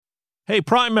Hey,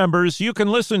 Prime members, you can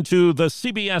listen to the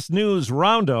CBS News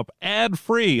Roundup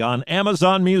ad-free on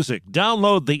Amazon Music.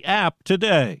 Download the app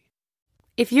today.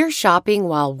 If you're shopping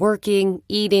while working,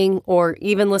 eating, or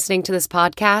even listening to this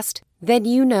podcast, then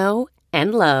you know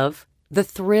and love the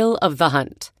thrill of the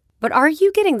hunt. But are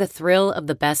you getting the thrill of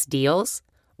the best deals?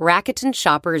 Rakuten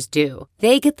shoppers do.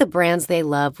 They get the brands they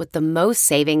love with the most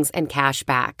savings and cash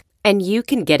back. And you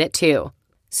can get it too.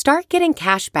 Start getting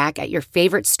cash back at your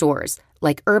favorite stores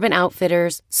like Urban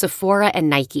Outfitters, Sephora, and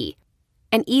Nike.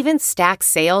 And even stack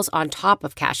sales on top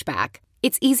of cash back.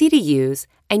 It's easy to use,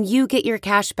 and you get your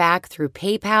cash back through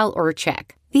PayPal or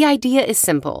check. The idea is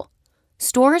simple.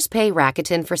 Stores pay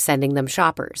Rakuten for sending them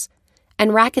shoppers,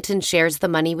 and Rakuten shares the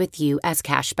money with you as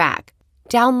cash back.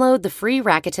 Download the free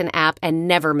Rakuten app and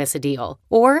never miss a deal.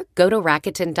 Or go to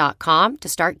Rakuten.com to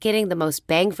start getting the most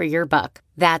bang for your buck.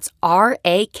 That's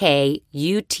RAKUTEN.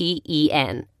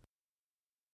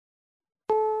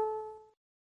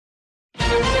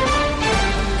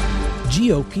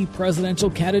 GOP presidential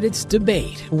candidates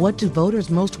debate. What do voters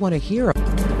most want to hear?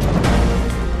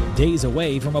 Days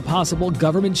away from a possible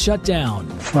government shutdown.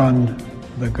 Fund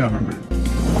the government.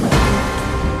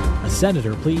 A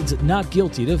senator pleads not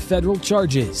guilty to federal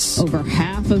charges. Over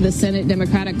half of the Senate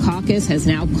Democratic caucus has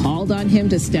now called on him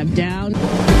to step down.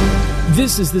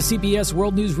 This is the CBS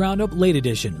World News Roundup Late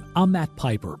Edition. I'm Matt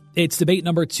Piper. It's debate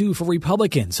number 2 for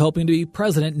Republicans hoping to be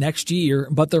president next year,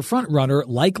 but their frontrunner,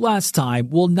 like last time,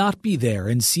 will not be there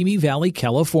in Simi Valley,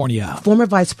 California. Former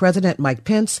Vice President Mike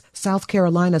Pence, South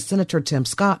Carolina Senator Tim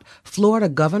Scott, Florida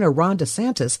Governor Ron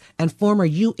DeSantis, and former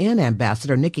UN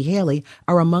Ambassador Nikki Haley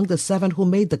are among the 7 who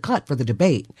made the cut for the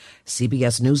debate.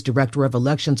 CBS News Director of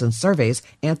Elections and Surveys,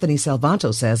 Anthony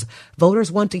Salvanto, says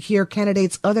voters want to hear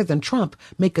candidates other than Trump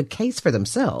make a case for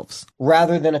themselves,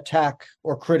 rather than attack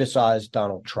or criticize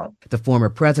Donald Trump. The former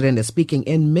president is speaking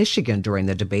in Michigan during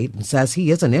the debate and says he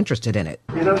isn't interested in it.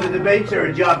 You know, the debates are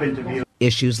a job interview.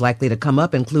 Issues likely to come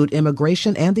up include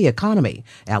immigration and the economy.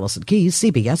 Allison Keyes,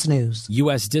 CBS News.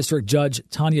 U.S. District Judge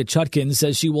Tanya Chutkan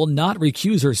says she will not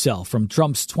recuse herself from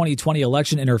Trump's 2020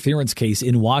 election interference case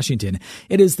in Washington.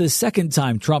 It is the second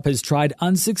time Trump has tried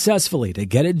unsuccessfully to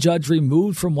get a judge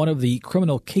removed from one of the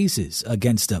criminal cases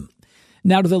against him.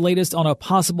 Now to the latest on a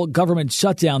possible government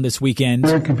shutdown this weekend.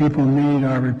 American people need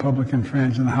our Republican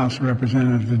friends in the House of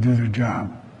Representatives to do their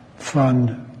job.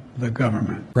 Fund the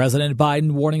government. President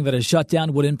Biden warning that a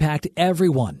shutdown would impact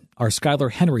everyone. Our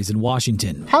Skylar Henry's in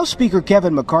Washington. House Speaker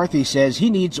Kevin McCarthy says he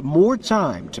needs more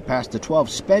time to pass the 12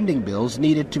 spending bills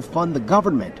needed to fund the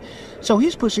government. So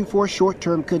he's pushing for a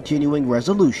short-term continuing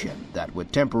resolution that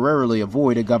would temporarily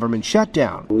avoid a government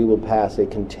shutdown. We will pass a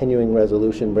continuing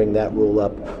resolution, bring that rule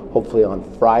up hopefully on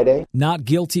Friday. Not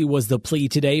guilty was the plea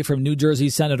today from New Jersey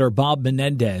Senator Bob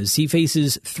Menendez. He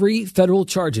faces 3 federal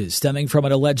charges stemming from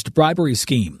an alleged bribery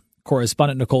scheme.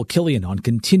 Correspondent Nicole Killian on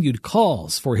continued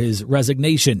calls for his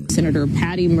resignation. Senator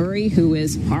Patty Murray, who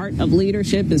is part of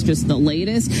leadership, is just the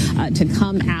latest to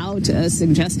come out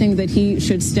suggesting that he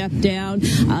should step down.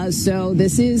 So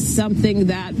this is something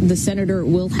that the senator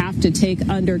will have to take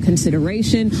under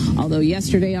consideration. Although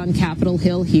yesterday on Capitol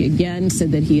Hill, he again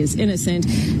said that he is innocent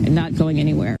and not going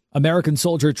anywhere. American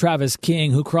soldier Travis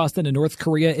King, who crossed into North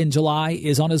Korea in July,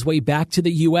 is on his way back to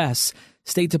the U.S.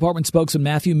 State Department spokesman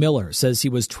Matthew Miller says he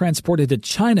was transported to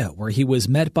China, where he was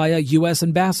met by a U.S.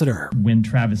 ambassador. When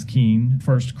Travis King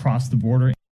first crossed the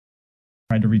border,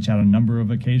 tried to reach out on a number of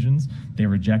occasions. They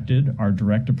rejected our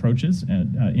direct approaches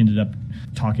and ended up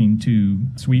talking to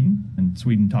Sweden, and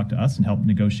Sweden talked to us and helped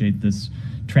negotiate this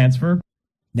transfer.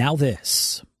 Now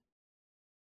this.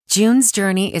 June's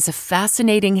Journey is a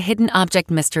fascinating hidden object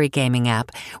mystery gaming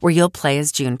app where you'll play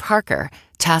as June Parker,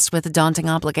 tasked with a daunting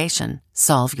obligation: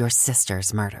 solve your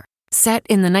sister's murder. Set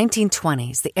in the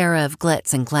 1920s, the era of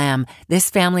glitz and glam, this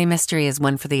family mystery is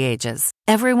one for the ages.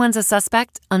 Everyone's a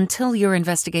suspect until your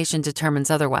investigation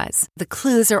determines otherwise. The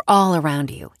clues are all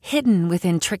around you, hidden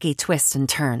within tricky twists and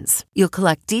turns. You'll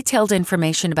collect detailed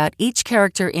information about each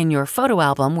character in your photo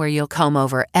album, where you'll comb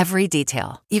over every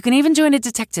detail. You can even join a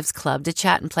detectives club to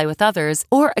chat and play with others,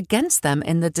 or against them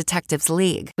in the Detectives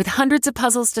League. With hundreds of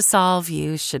puzzles to solve,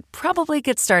 you should probably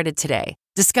get started today.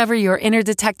 Discover your inner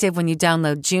detective when you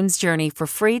download June's Journey for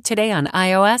free today on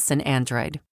iOS and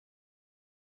Android.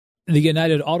 The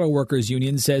United Auto Workers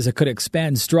Union says it could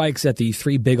expand strikes at the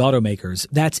 3 big automakers.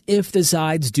 That's if the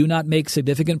sides do not make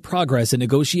significant progress in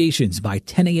negotiations by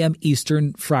 10 a.m.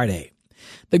 Eastern Friday.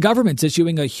 The government's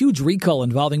issuing a huge recall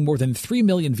involving more than 3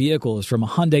 million vehicles from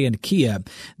Hyundai and Kia.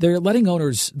 They're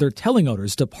telling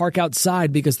owners to park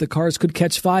outside because the cars could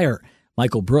catch fire.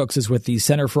 Michael Brooks is with the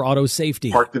Center for Auto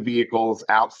Safety. Park the vehicles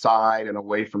outside and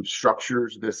away from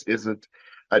structures. This isn't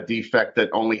a defect that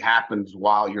only happens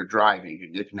while you're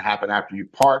driving. It can happen after you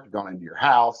park, gone into your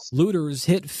house. Looters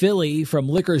hit Philly from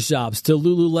liquor shops to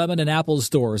Lululemon and Apple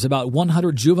stores. About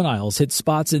 100 juveniles hit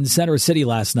spots in Center City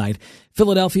last night.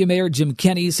 Philadelphia Mayor Jim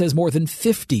Kenney says more than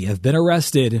 50 have been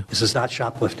arrested. This is not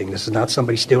shoplifting. This is not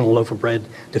somebody stealing a loaf of bread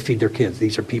to feed their kids.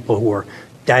 These are people who are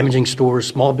damaging stores,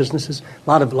 small businesses, a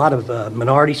lot of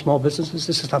minority small businesses.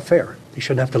 This is not fair. They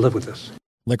shouldn't have to live with this.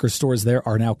 Liquor stores there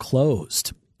are now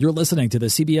closed. You're listening to the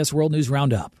CBS World News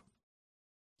Roundup.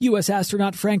 U.S.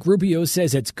 astronaut Frank Rubio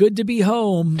says it's good to be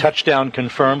home. Touchdown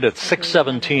confirmed at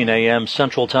 6:17 a.m.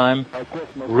 Central Time.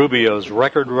 Rubio's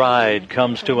record ride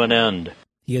comes to an end.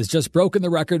 He has just broken the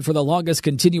record for the longest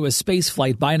continuous space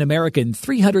flight by an American,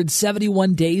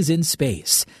 371 days in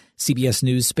space. CBS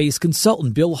News space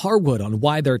consultant Bill Harwood on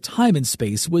why their time in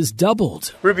space was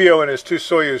doubled. Rubio and his two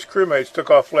Soyuz crewmates took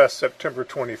off last September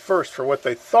 21st for what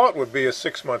they thought would be a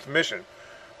 6-month mission.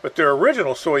 But their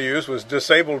original Soyuz was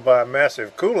disabled by a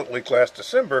massive coolant leak last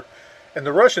December, and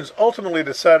the Russians ultimately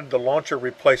decided to launch a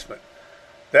replacement.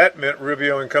 That meant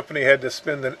Rubio and company had to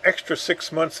spend an extra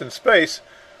 6 months in space,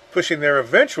 pushing their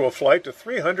eventual flight to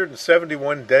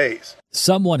 371 days.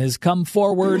 Someone has come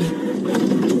forward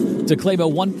to claim a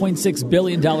 $1.6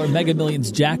 billion Mega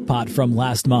Millions jackpot from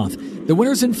last month. The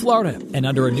winner's in Florida, and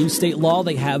under a new state law,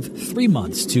 they have 3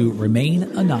 months to remain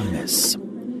anonymous.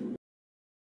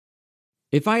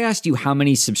 If I asked you how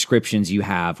many subscriptions you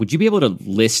have, would you be able to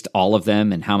list all of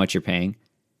them and how much you're paying?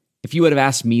 If you would have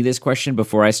asked me this question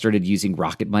before I started using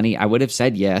Rocket Money, I would have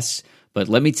said yes, but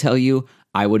let me tell you,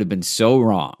 I would have been so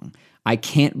wrong. I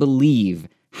can't believe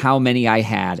how many I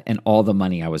had and all the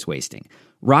money I was wasting.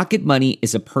 Rocket Money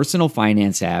is a personal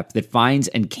finance app that finds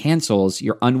and cancels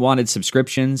your unwanted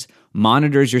subscriptions,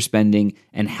 monitors your spending,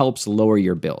 and helps lower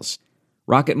your bills.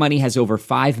 Rocket Money has over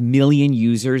 5 million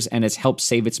users and has helped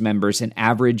save its members an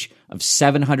average of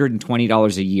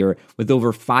 $720 a year with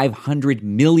over 500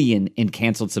 million in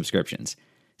canceled subscriptions.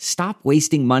 Stop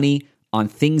wasting money on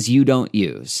things you don't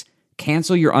use.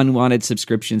 Cancel your unwanted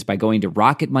subscriptions by going to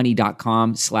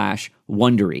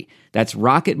rocketmoney.com/Wondery. That's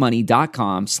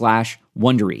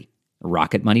rocketmoney.com/Wondery.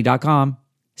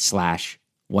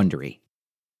 rocketmoney.com/Wondery.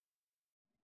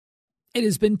 It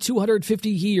has been 250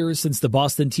 years since the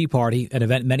Boston Tea Party, an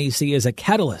event many see as a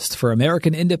catalyst for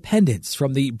American independence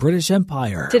from the British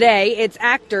Empire. Today, it's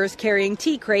actors carrying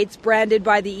tea crates branded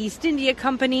by the East India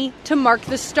Company to mark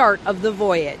the start of the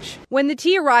voyage. When the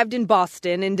tea arrived in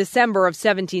Boston in December of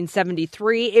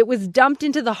 1773, it was dumped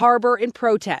into the harbor in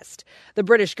protest. The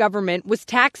British government was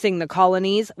taxing the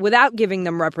colonies without giving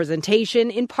them representation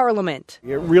in Parliament.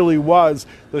 It really was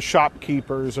the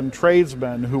shopkeepers and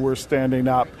tradesmen who were standing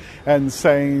up and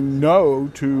saying no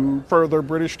to further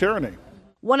British tyranny.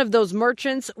 One of those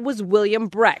merchants was William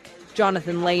Breck,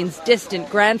 Jonathan Lane's distant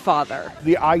grandfather.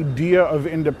 The idea of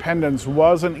independence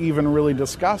wasn't even really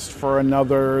discussed for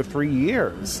another 3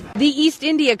 years. The East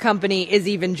India Company is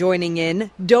even joining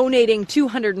in, donating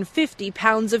 250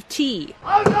 pounds of tea.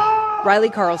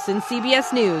 Riley Carlson,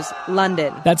 CBS News,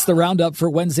 London. That's the roundup for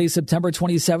Wednesday, September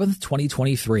 27th,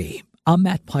 2023. I'm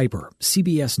Matt Piper,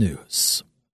 CBS News.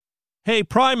 Hey,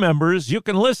 Prime members, you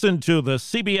can listen to the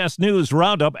CBS News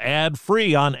Roundup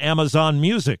ad-free on Amazon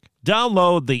Music.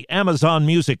 Download the Amazon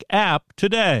Music app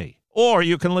today. Or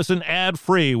you can listen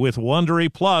ad-free with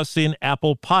Wondery Plus in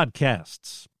Apple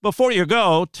Podcasts. Before you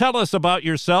go, tell us about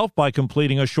yourself by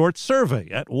completing a short survey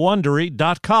at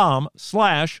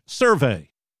Wondery.com/survey.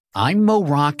 I'm Mo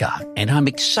Rocca, and I'm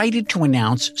excited to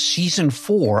announce Season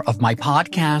 4 of my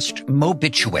podcast,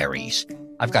 Mobituaries.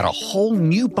 I've got a whole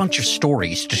new bunch of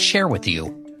stories to share with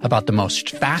you about the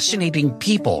most fascinating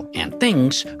people and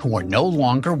things who are no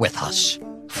longer with us.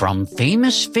 From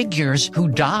famous figures who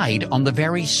died on the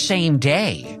very same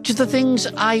day to the things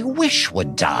I wish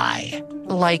would die,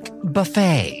 like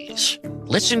buffets.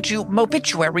 Listen to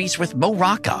Mobituaries with Mo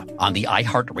Rocca on the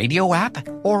iHeartRadio app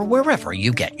or wherever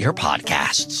you get your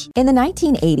podcasts. In the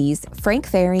 1980s, Frank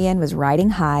Farian was riding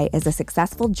high as a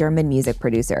successful German music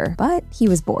producer, but he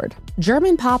was bored.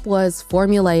 German pop was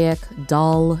formulaic,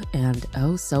 dull, and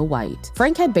oh so white.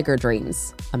 Frank had bigger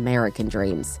dreams, American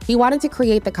dreams. He wanted to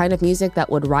create the kind of music that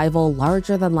would rival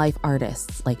larger-than-life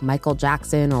artists like Michael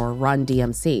Jackson or Run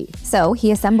DMC. So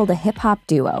he assembled a hip-hop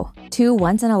duo, two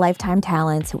once-in-a-lifetime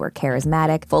talents who were charismatic,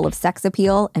 full of sex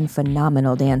appeal, and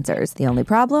phenomenal dancers. The only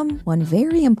problem? One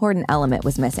very important element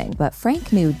was missing, but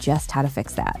Frank knew just how to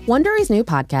fix that. Wondery's new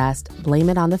podcast,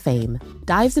 Blame It on the Fame,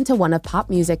 dives into one of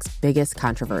pop music's biggest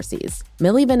controversies.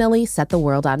 Milli Vanilli set the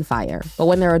world on fire, but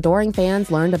when their adoring fans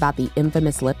learned about the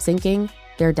infamous lip-syncing,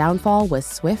 their downfall was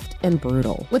swift and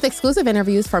brutal. With exclusive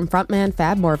interviews from frontman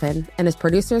Fab Morvan and his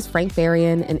producers Frank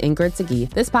Farian and Ingrid Segui,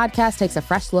 this podcast takes a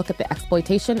fresh look at the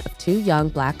exploitation of two young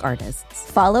Black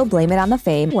artists. Follow Blame It on the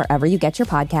Fame wherever you get your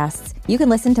podcasts. You can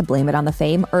listen to Blame It on the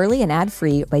Fame early and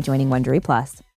ad-free by joining Wondery Plus.